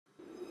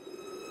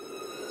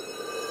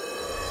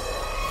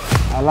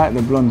I like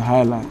the blonde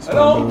highlights.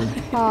 Hello.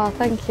 Oh,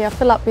 thank you. I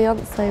feel like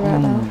Beyonce right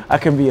now. I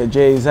can be a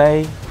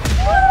Jay-Z.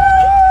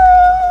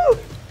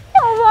 Oh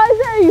my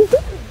days!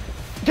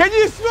 Can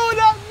you smell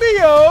that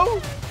Bio?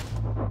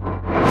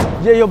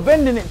 Yeah, you're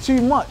bending it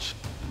too much.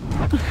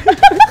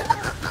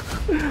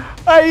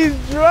 He's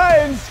dry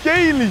and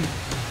scaly.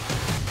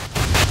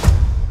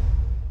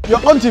 Your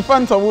Auntie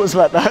Fanta walks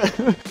like that.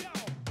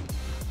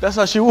 That's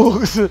how she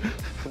walks.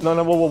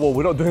 No, whoa,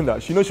 we're not doing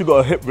that. She knows she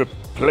got her hip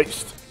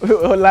replaced.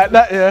 Like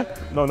that, yeah?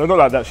 No, not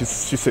like that. She's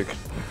sick.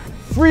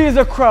 Free as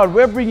a crowd,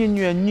 we're bringing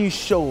you a new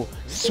show.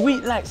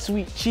 Sweet like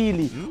sweet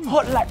chili,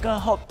 hot like a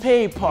hot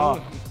paper.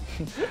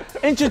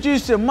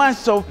 Introducing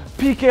myself,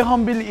 PK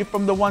Humility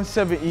from the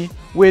 170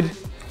 with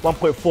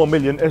 1.4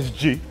 million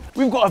SG.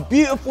 We've got a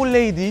beautiful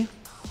lady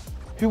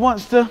who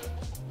wants to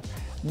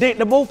date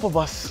the both of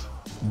us.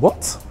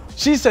 What?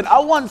 She said, I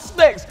want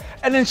specs.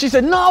 And then she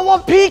said, no, I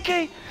want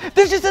PK.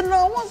 Then she said,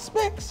 no, I want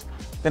specs.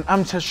 Then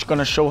I'm just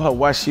gonna show her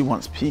why she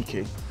wants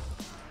PK.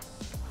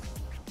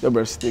 Your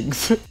breath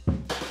stinks.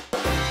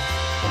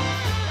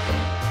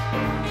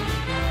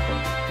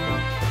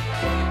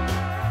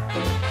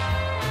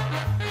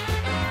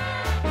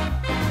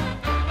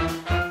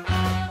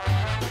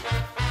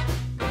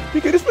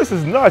 PK, this place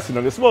is nice, you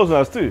know. It smells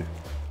nice too.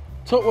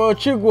 Topgolf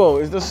Chigwell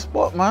is the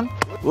spot, man.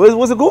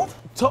 What's it called?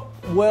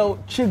 Topgolf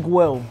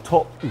Chigwell.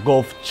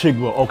 Topgolf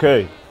Chigwell,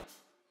 okay.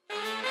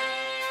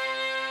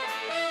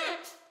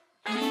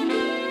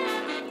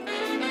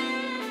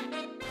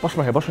 Brush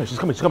my hair, she's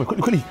coming,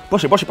 quickly.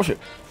 Brush it.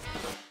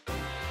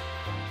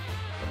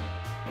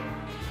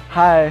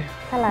 Hi.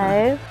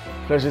 Hello.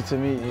 Pleasure to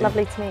meet you.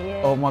 Lovely to meet you.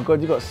 Oh my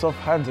God, you got soft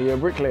hands. Are you a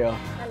bricklayer?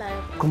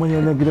 Hello. Come on,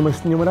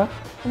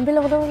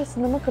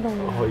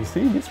 Oh, you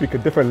see, you speak a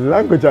different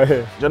language out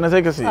here. Do you want to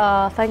take a seat?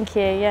 Oh, thank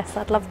you. Yes,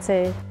 I'd love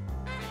to.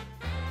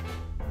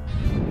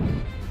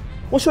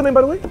 What's your name,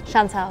 by the way?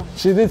 Chantelle.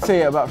 She did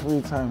say it about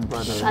 3 times,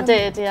 brother. I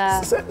did,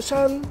 yeah.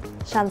 Chantelle.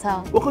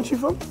 Chantelle. What country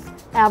you from?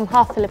 I'm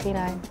half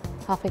Filipino,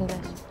 half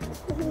English.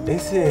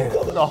 Is it?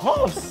 The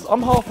halves.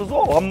 I'm half as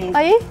well.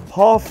 Are you?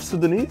 Half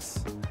Sudanese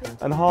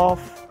and half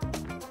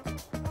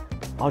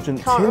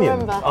Argentinian. Can't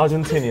remember.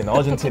 Argentinian.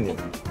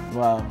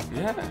 Wow.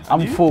 Yeah.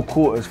 I'm 4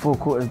 quarters. 4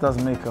 quarters does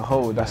make a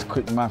whole. That's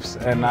quick maths.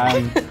 And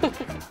I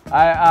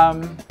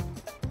am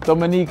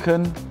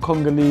Dominican,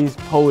 Congolese,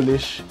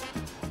 Polish,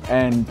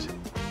 and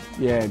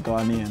yeah,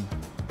 Ghanaian.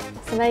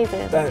 It's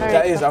amazing.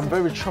 That is. I'm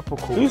very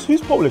tropical.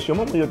 Who's Polish? Your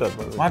mum or your dad?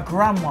 My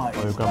grandma is.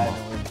 your grandma.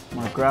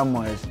 My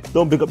grandma is.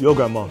 Don't big up your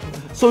grandma.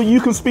 So you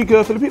can speak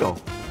Filipino?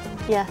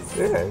 Yes.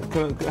 Yeah.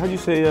 How do you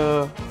say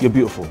you're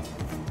beautiful?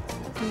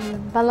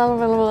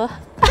 Oh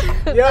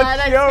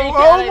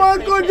my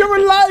God, you're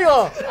a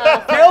liar!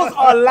 Girls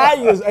are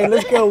liars. Hey,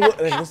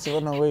 let's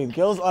run away.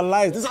 Girls are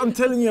liars. This is what I'm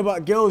telling you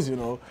about girls, you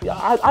know. Yeah,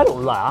 I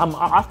don't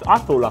lie. I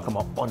feel like I'm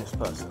an honest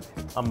person.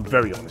 I'm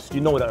very honest.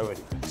 You know that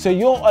already. So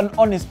you're an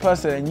honest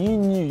person, and you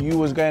knew you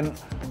was going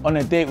on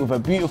a date with a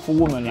beautiful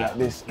woman like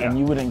this, and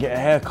you wouldn't get a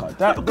haircut.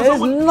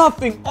 There's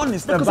nothing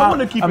honest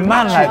about a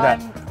man like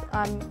that.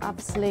 I'm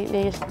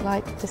absolutely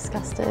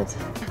disgusted.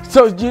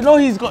 So you know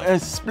he's got a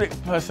split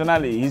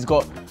personality. He's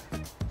got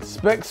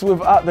specs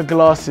without the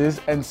glasses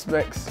and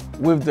specs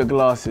with the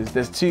glasses.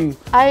 There's two.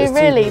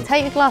 Really?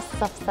 Take your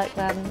glasses off a sec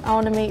then. I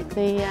want to meet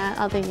the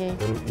other you.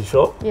 You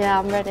sure? Yeah,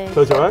 I'm ready.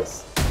 Close your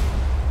eyes.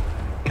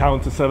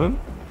 Count to 7.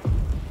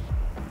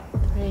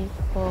 3,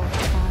 4,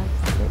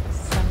 5, 6,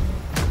 7.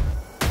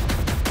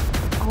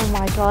 Oh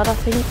my God, I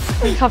think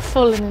I've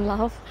fallen in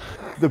love.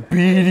 The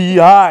beady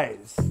eyes.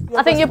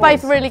 I think you're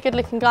both really good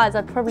looking guys.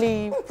 I'd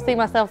probably see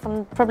myself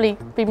and probably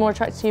be more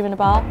attracted to you in a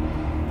bar.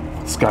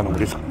 Scandal with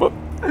this.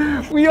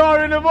 We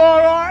are in a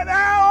bar right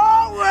now,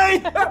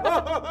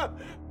 aren't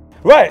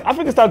we? Right, I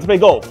think it's time to play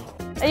golf.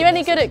 Are you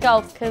any good at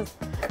golf? Because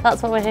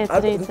that's what we're here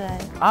to do today.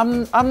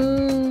 I'm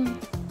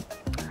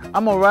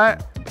all right.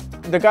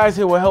 The guys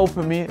here were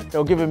helping me. They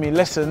were giving me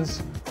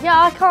lessons. Yeah,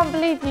 I can't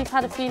believe you've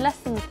had a few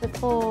lessons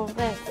before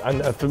this.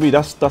 And for me,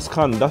 that's a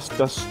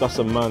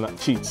man that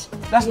cheats.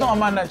 That's not a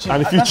man that cheats.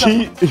 And if you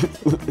cheat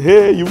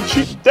here, you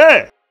cheat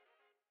there.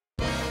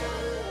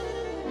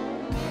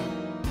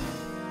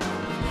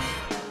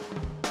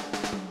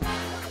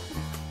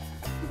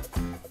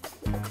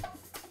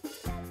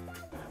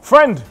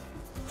 Friend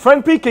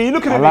PK, you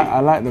looking at me? I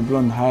like the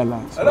blonde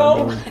highlights.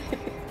 Hello?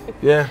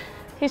 Yeah.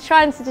 He's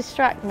trying to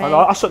distract me.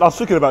 I was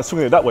thinking about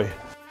swinging it that way.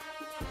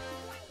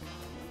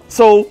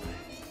 So,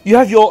 you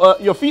have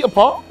your feet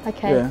apart.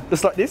 Okay. Yeah.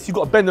 Just like this. You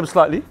got to bend them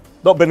slightly.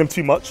 Not bend them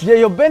too much. Yeah,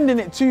 you're bending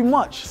it too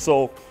much.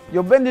 So,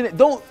 you're bending it.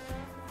 Don't.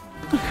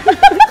 He's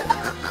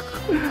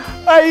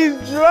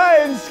dry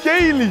and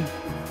scaly.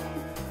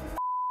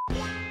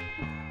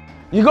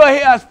 You gotta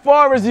hit as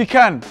far as you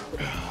can.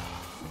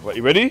 Right,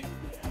 you ready?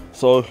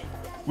 So,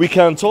 we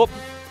can top.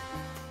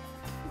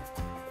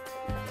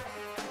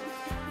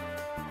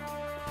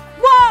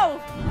 Whoa!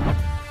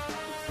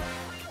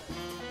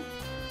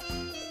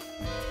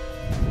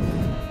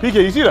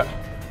 PK, you see that?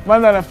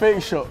 Man done a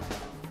fake shot.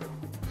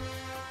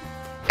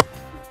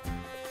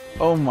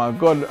 Oh my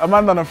God, a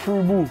man done a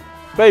through ball.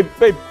 Babe,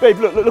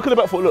 look at the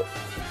back foot, look.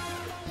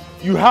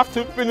 You have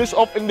to finish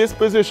off in this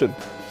position.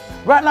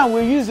 Right now,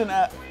 we're using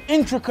an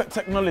intricate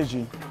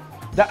technology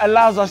that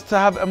allows us to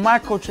have a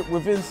microchip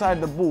within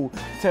inside the ball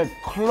to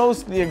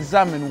closely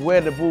examine where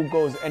the ball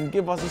goes and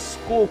give us a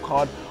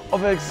scorecard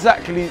of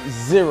exactly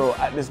 0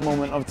 at this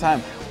moment of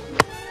time.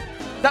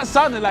 That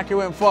sounded like it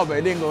went far, but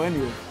it didn't go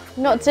anywhere.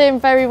 Not doing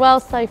very well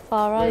so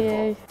far, are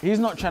you? He's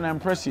not trying to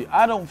impress you.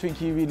 I don't think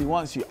he really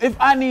wants you. If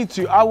I need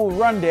to, I will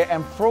run there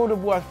and throw the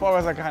ball as far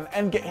as I can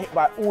and get hit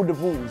by all the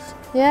balls.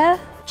 Yeah?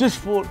 Just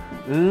for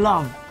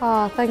love.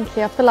 Oh, thank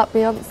you. I feel like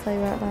Beyonce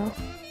right now.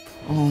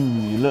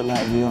 You look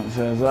like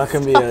Beyonce. So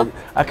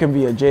I can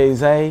be a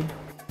Jay-Z.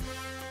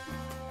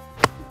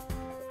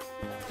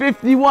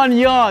 51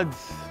 yards.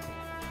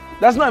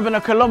 That's not even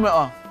a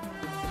kilometer.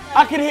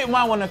 I can hit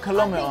mine 1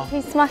 kilometer. I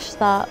think he smashed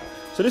that.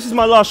 So this is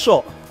my last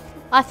shot.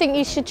 I think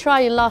you should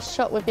try your last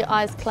shot with your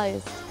eyes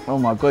closed. Oh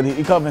my God,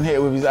 he can't even hit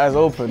it with his eyes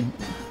open.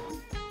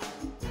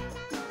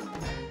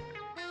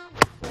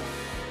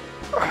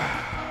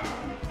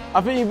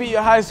 I think you beat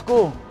your high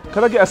score.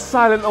 Can I get a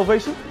silent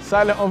ovation?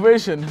 Silent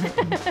ovation.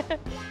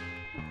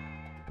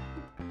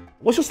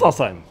 What's your star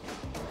sign?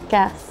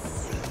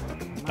 Guess.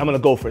 I'm gonna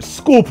go for it.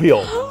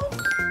 Scorpio.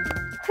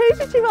 Who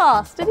did you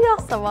ask? Did you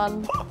ask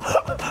someone?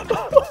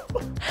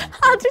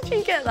 How did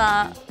you get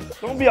that?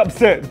 Don't be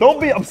upset. Don't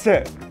be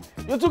upset.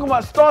 You're talking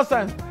about star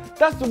signs.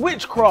 That's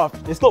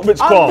witchcraft. It's not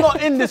witchcraft. I'm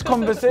not in this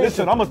conversation.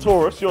 Listen, I'm a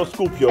Taurus. You're a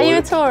Scorpio. Are you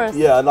a Taurus?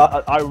 Yeah, and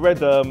I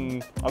read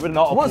an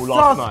article what last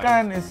star night.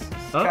 scan is?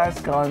 Sky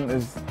scan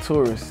is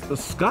tourist. The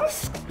sky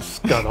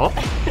scanner?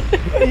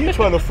 Where are you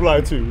trying to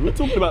fly to? We're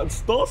talking about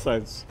star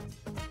signs.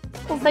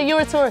 So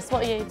you're a Taurus.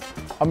 What are you?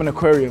 I'm an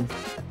Aquarium.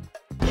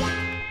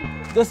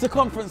 The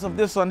circumference of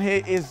this one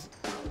here is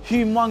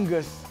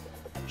humongous,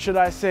 should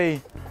I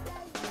say.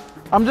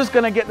 I'm just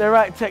gonna get the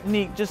right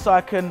technique just so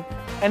I can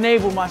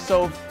enable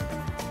myself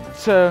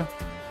to...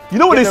 You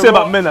know what they say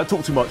about men that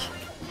talk too much?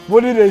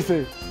 What did they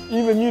say?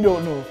 Even you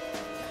don't know.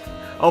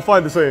 I'll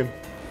find the saying.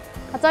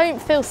 I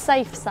don't feel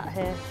safe sat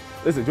here.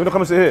 Listen, do you want to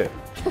come and sit here?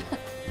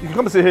 You can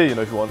come and sit here, you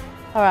know, if you want.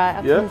 All right,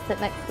 I'm Yeah? going to sit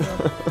next to you.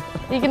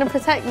 Are you going to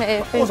protect me?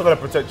 Of course I'm going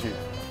to protect you.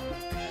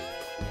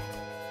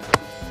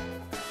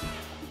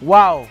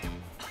 Wow.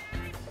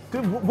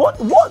 Dude,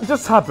 what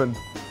just happened?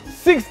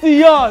 60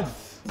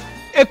 yards,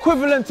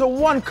 equivalent to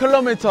 1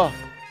 kilometer. All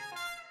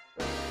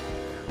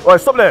right,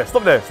 stop there,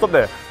 stop there, stop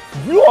there.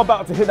 You are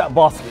about to hit that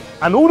basket,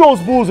 and all those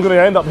balls are going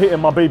to end up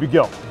hitting my baby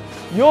girl.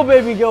 Your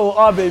baby girl or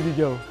our baby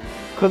girl?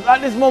 Because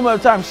at this moment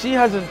of time, she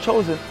hasn't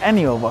chosen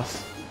any of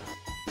us.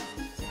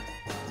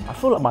 I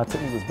feel like my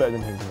technique was better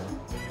than his.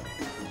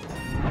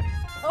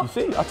 You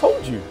see, I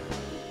told you.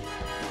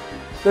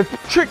 The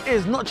trick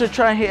is not to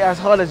try and hit as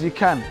hard as you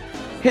can.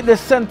 Hit the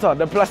center,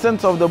 the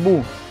placenta of the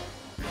ball.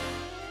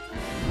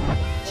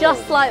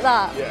 Just like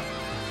that? Yeah.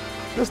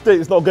 This date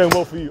is not going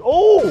well for you.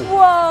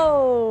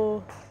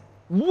 Oh!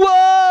 Whoa!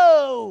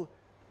 Whoa!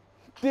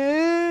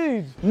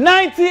 Dude!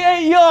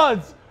 98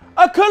 yards!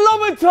 A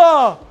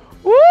kilometer!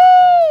 Woo!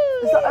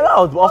 Is that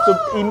allowed after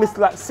he missed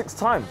like 6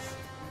 times?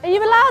 Are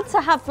you allowed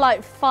to have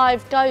like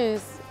 5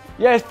 goes?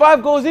 Yeah, it's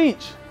 5 goals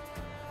each.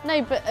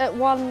 No, but at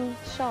one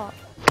shot.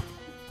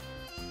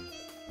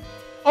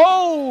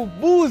 Oh,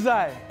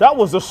 bullseye. That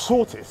was the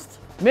shortest.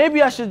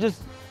 Maybe I should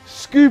just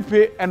scoop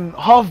it and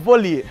half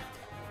volley it.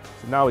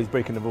 So now he's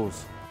breaking the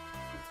rules.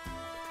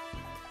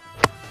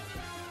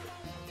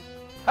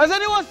 Has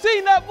anyone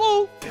seen that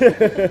ball?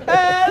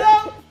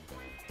 Hello?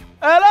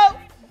 Hello?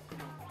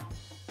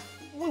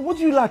 What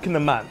do you like in the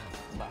man?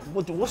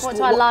 What do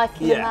I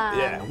like in a man?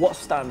 Yeah, what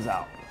stands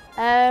out?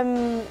 I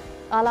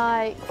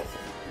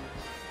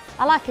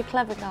like a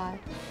clever guy.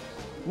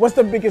 What's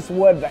the biggest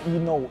word that you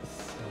know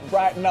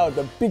right now?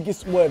 The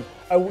biggest word.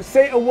 I would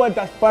say a word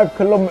that's 5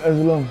 kilometers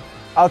long.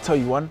 I'll tell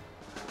you one.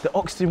 The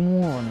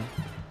oxymoron.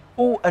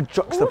 Or a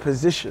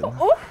juxtaposition.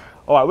 All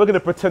right, we're going to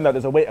pretend that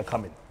there's a waiter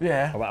coming.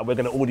 Yeah. All right, we're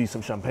going to order you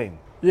some champagne.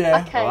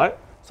 Yeah. Okay. All right,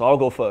 so I'll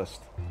go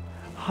first.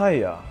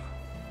 Hiya,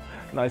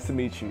 nice to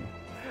meet you.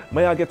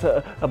 May I get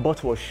a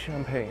bottle of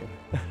champagne?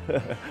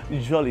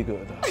 Jolly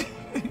good.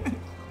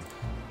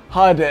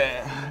 Hi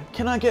there.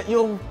 Can I get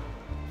your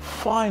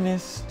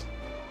finest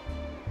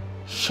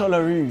Chalet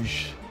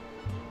Rouge?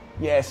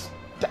 Yes,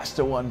 that's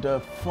the one, the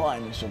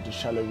finest of the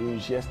Chalet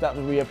Rouge. Yes, that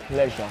would be a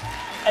pleasure.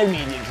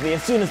 Immediately,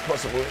 as soon as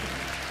possible.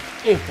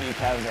 If you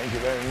can, thank you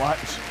very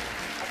much.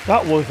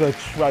 That was a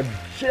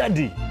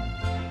tragedy.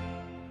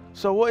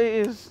 So what it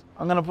is,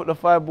 I'm gonna put the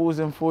 5 balls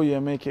in for you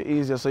and make it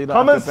easier so you don't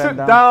Come have and to bend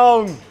sit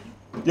down. down.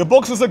 Your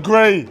boxes are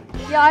grey.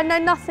 Yeah, I know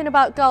nothing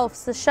about golf,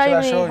 so show Shall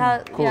I me show how.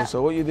 you? Cool, Yeah.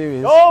 so what you do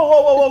is... Oh,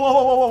 whoa, whoa, whoa,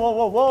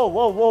 whoa, whoa,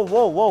 whoa, whoa, whoa,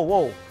 whoa, whoa,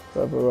 whoa.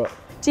 Cover up.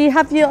 Do you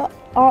have your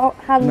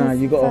hands? Nah,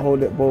 you gotta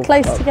hold it both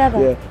close up. together?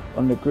 Yeah,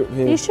 on the grip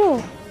here. Are you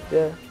sure?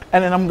 Yeah.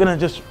 And then I'm gonna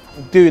just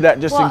do that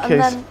just What, in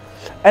case.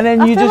 and then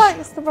you I feel just... like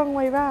it's the wrong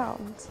way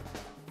round.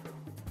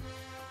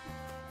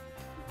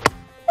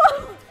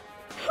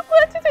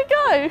 Where did it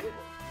go?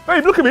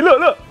 Babe, look at me,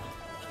 look.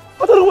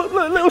 I don't know what,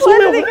 look,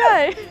 Where did it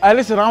go? Hey,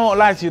 listen, I won't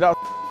lie to you. That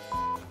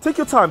Take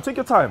your time, take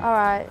your time. All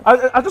right.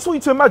 I just want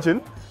you to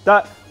imagine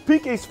that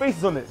PK's face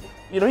is on it.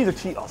 You know, he's a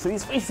cheater, so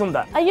his face is on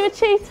that. Are you a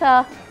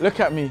cheater? Look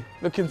at me.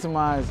 Look into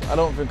my eyes. I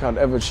don't think I'd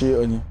ever cheat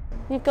on you.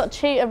 You've got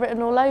cheater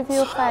written all over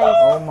your face.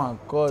 Oh my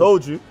God.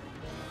 Told you.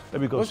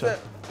 There we go, Shan.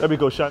 There we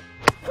go, Shan.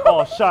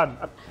 Oh, Shan.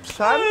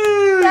 Shan?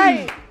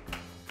 Hey.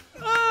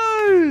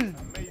 Hey!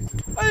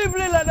 Why you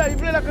play like that? You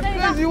play like a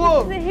crazy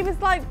wolf. He was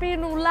like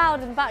being all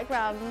loud in the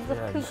background. I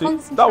couldn't See,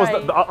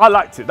 concentrate. I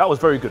liked it. That was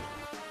very good.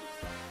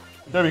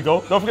 There we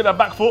go. Don't forget that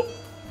back foot.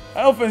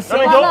 Help and There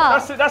we go.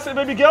 That's it,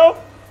 baby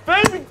girl.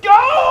 Baby, go!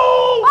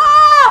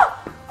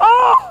 Ah!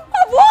 Oh!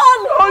 I won!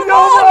 Oh, you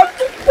won!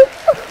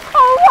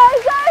 Oh my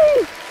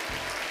days!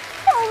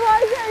 Oh my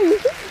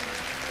days!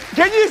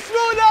 Can you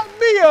smell that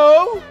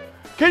Mio?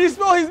 Can you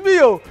smell his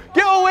Mio?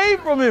 Get away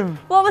from him.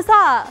 What was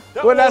that?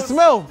 That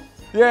smell?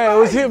 Yeah, it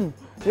was him.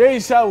 Yeah, he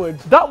showered.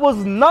 That was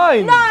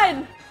 9.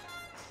 9!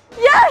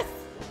 Yes!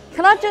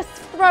 Can I just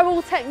throw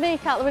all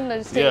technique out the window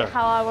and just do Yeah. it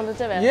how I want to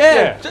do it?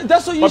 Yeah,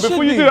 that's what you But should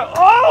before do. you do that,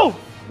 oh!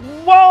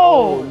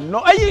 Whoa! No,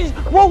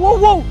 whoa, whoa,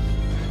 whoa.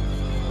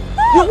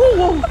 Whoa, whoa,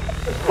 whoa.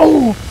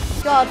 Oh.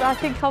 God, I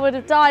think I would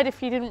have died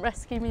if you didn't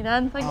rescue me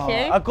then. Thank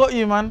you. I got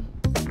you, man.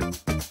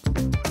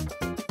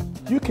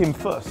 You came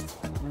first.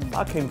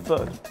 I came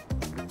third.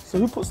 So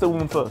who puts the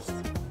woman first?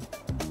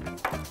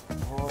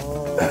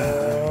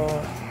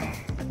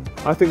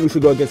 I think we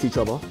should go against each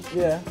other.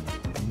 Yeah.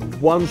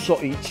 1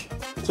 shot each.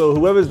 So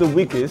whoever's the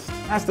weakest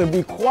Has to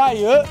be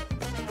quiet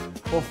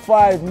for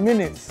 5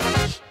 minutes.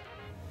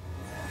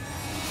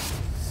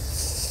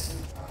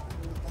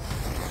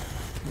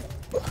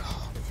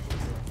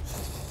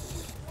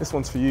 This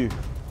one's for you.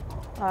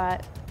 All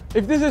right.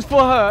 If this is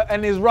for her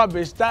and is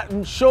rubbish, that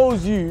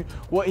shows you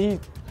what he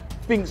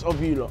thinks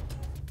of you lot.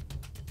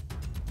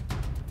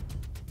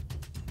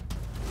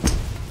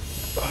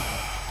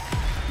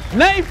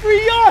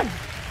 $93 yards!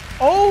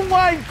 Oh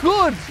my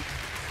God!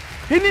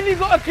 He nearly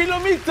got a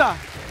kilometer.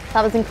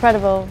 That was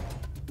incredible.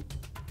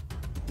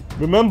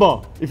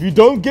 Remember, if you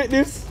don't get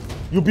this,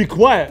 you'll be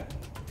quiet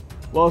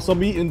whilst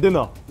I'm eating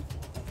dinner.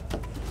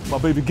 My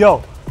baby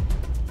girl,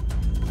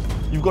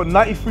 you've got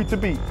 93 to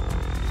beat.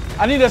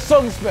 I need a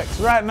song, Specs,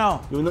 right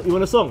now. You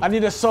want a song? I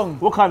need a song.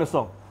 What kind of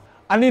song?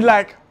 I need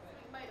like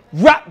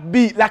rap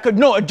beat, like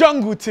a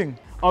jungle thing.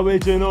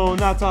 Original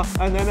nata,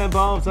 and then a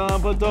bounce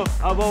on pato,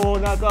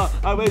 nata,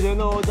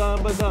 original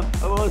nata,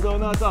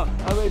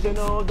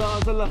 original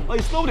dancer. Oh,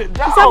 you slowed it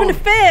down. He's having a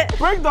fit.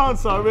 Break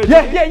dancer already.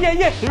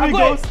 Yeah. Here he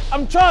goes.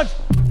 I'm charged.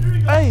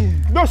 Hey.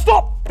 No,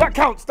 stop! That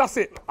counts, that's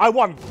it. I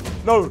won.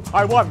 No,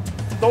 I won.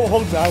 Don't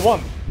hold me, I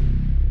won.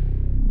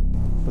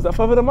 Was that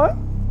further than mine?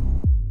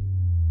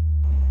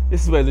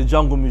 This is where the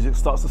jungle music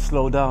starts to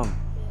slow down.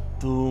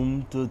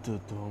 Doom, doom,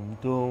 doom,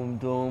 doom,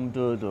 doom,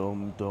 doom,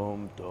 doom,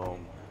 doom, doom,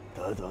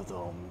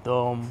 doom,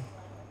 doom.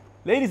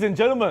 Ladies and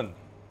gentlemen,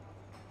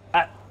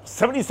 at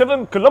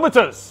 77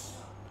 kilometers,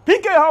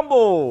 PK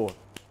Humble.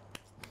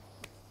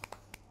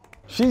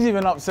 She's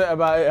even upset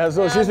about it as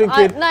well. She's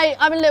thinking. No,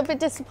 I'm a little bit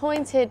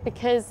disappointed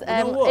because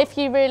if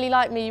you really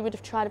like me, you would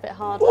have tried a bit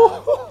harder.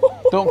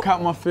 Don't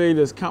count my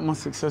failures, count my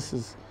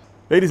successes.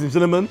 Ladies and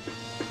gentlemen,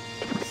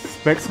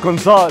 Specs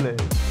Gonzalez,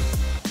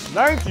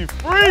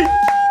 93.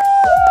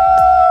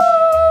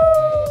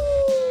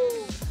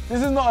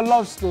 This is not a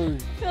love story.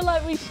 I feel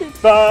like we should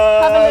have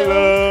a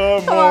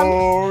little. Come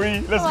on.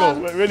 Let's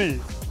Come go. on.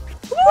 Ready?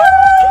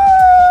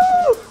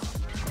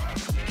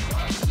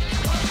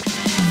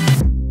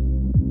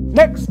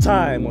 Next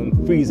time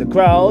on Freeze a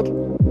Crowd.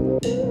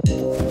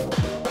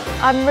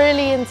 I'm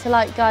really into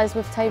like guys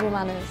with table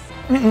manners.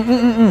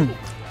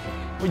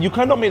 You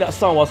cannot make that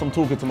sound whilst I'm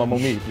talking to my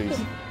mommy, please.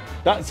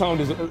 That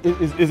sound is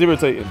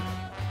irritating.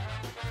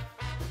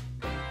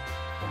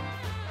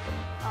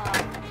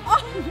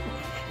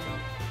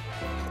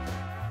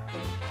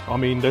 I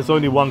mean, there's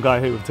only one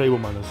guy here with table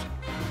manners.